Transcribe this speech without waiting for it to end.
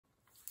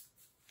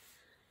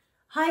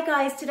Hi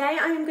guys, today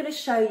I am going to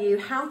show you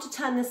how to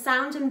turn the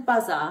sound and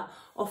buzzer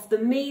off the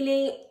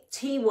Miele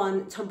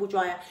T1 tumble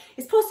dryer.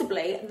 It's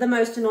possibly the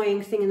most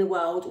annoying thing in the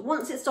world.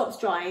 Once it stops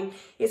drying,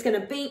 it's going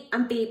to beep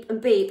and beep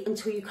and beep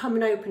until you come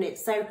and open it.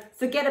 So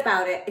forget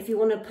about it if you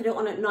want to put it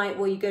on at night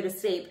while you go to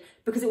sleep,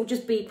 because it will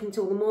just beep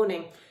until the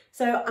morning.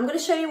 So I'm going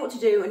to show you what to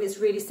do, and it's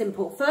really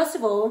simple. First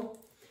of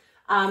all,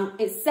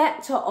 it's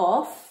set to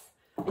off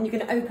and you're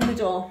going to open the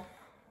door.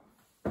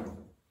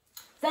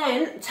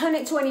 Then turn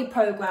it to any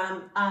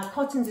program.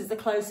 Cotton's is the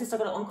closest. I've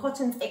got it on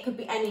Cotton's. It could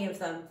be any of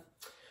them.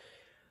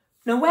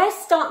 Now where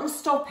start and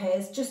stop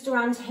is, just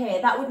around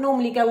here, that would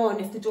normally go on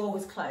if the door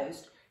was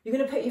closed. You're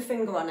going to put your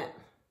finger on it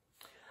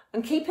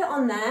and keep it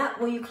on there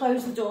while you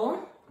close the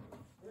door.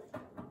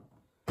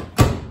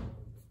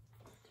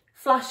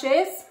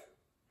 Flashes.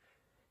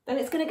 Then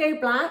it's going to go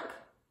black.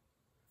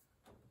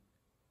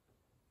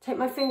 Take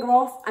my finger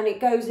off and it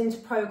goes into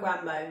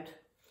program mode.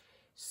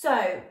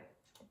 So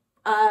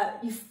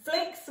you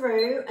flick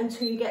through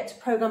until you get to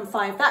program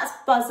 5. That's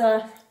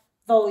buzzer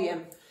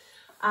volume.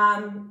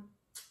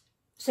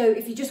 So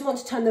if you just want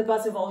to turn the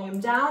buzzer volume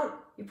down,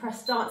 you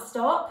press start,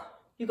 stop.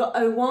 You've got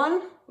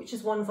 01, which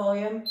is one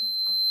volume.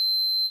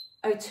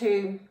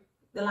 02,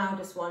 the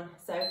loudest one.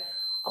 So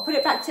I'll put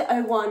it back to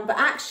 01, but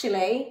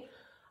actually,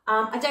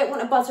 I don't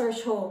want a buzzer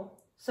at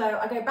all. So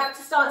I go back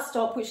to start,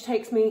 stop, which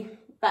takes me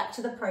back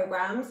to the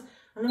programs,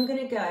 and I'm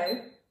going to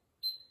go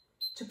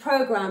to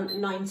program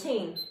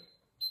 19.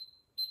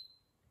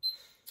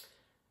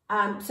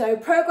 So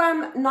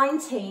program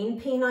 19,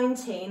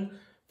 P19,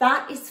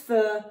 that is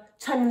for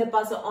turning the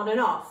buzzer on and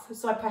off.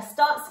 So I press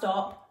start,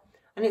 stop,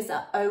 and it's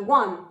at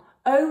 01.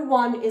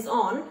 01 is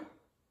on.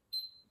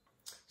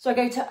 So I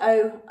go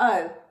to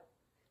 00.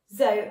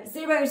 So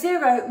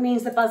 00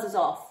 means the buzzer's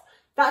off.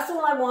 That's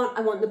all I want.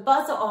 I want the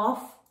buzzer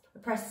off. I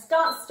press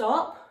start,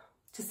 stop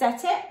to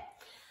set it.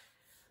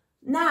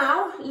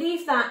 Now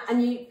leave that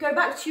and you go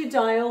back to your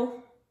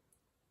dial,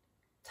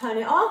 turn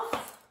it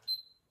off.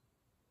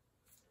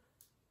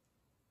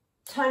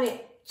 Turn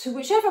it to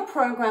whichever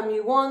program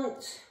you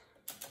want.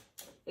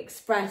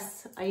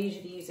 Express, I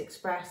usually use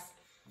Express.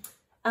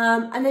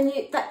 And then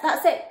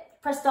that's it.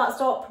 Press start,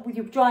 stop with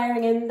your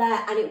drying in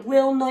there, and it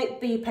will not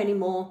beep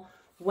anymore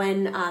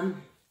when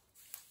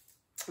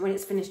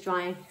it's finished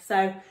drying.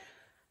 So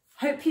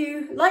hope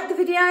you like the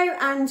video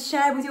and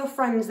share with your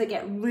friends that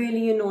get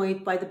really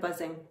annoyed by the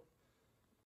buzzing.